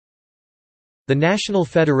The National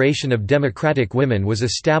Federation of Democratic Women was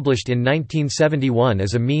established in 1971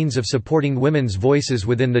 as a means of supporting women's voices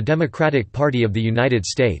within the Democratic Party of the United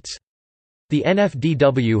States. The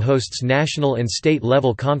NFDW hosts national and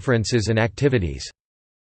state-level conferences and activities.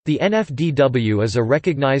 The NFDW is a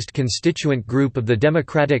recognized constituent group of the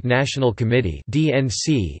Democratic National Committee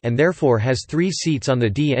 (DNC) and therefore has 3 seats on the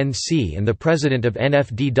DNC, and the president of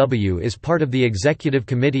NFDW is part of the executive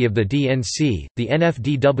committee of the DNC. The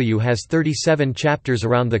NFDW has 37 chapters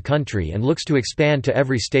around the country and looks to expand to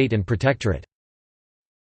every state and protectorate.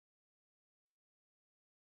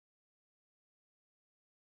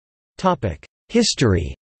 Topic: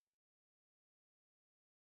 History.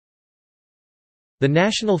 The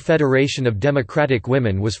National Federation of Democratic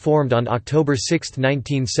Women was formed on October 6,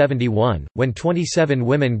 1971, when 27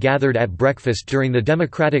 women gathered at breakfast during the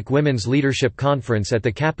Democratic Women's Leadership Conference at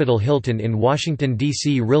the Capitol Hilton in Washington,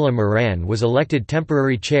 D.C. Rilla Moran was elected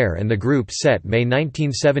temporary chair and the group set May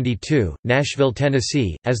 1972, Nashville,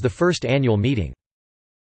 Tennessee, as the first annual meeting.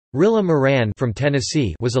 Rilla Moran from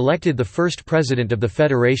Tennessee was elected the first president of the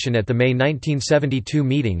Federation at the May 1972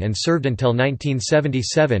 meeting and served until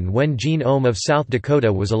 1977 when Jean Ohm of South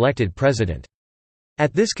Dakota was elected president.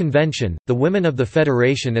 At this convention, the women of the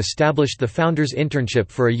Federation established the Founders Internship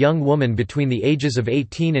for a young woman between the ages of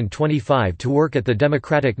 18 and 25 to work at the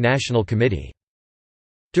Democratic National Committee.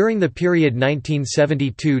 During the period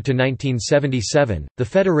 1972 to 1977, the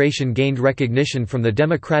Federation gained recognition from the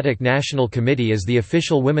Democratic National Committee as the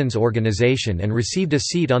official women's organization and received a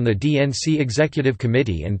seat on the DNC Executive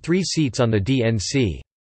Committee and 3 seats on the DNC.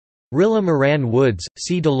 Rilla Moran Woods,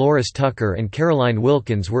 C. Dolores Tucker and Caroline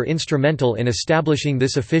Wilkins were instrumental in establishing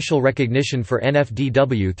this official recognition for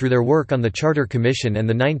NFDW through their work on the Charter Commission and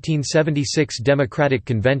the 1976 Democratic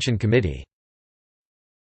Convention Committee.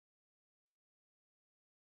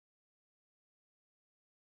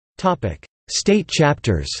 State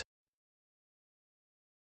chapters: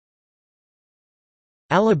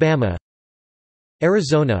 Alabama,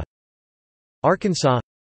 Arizona, Arkansas,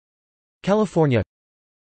 California,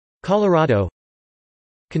 Colorado,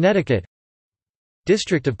 Connecticut,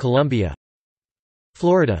 District of Columbia,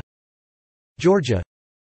 Florida, Georgia,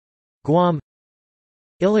 Guam,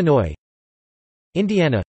 Illinois,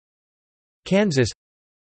 Indiana, Kansas,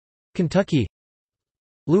 Kentucky,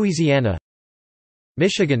 Louisiana,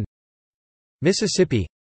 Michigan, Mississippi,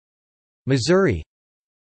 Missouri,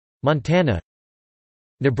 Montana,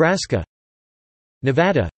 Nebraska,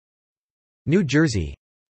 Nevada, New Jersey,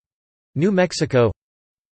 New Mexico,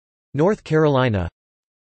 North Carolina,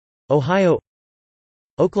 Ohio,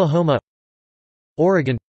 Oklahoma,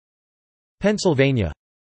 Oregon, Pennsylvania,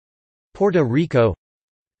 Puerto Rico,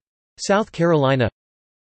 South Carolina,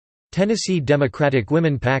 Tennessee Democratic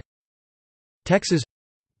Women PAC, Texas,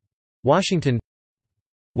 Washington,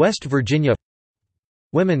 West Virginia,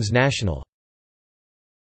 Women's National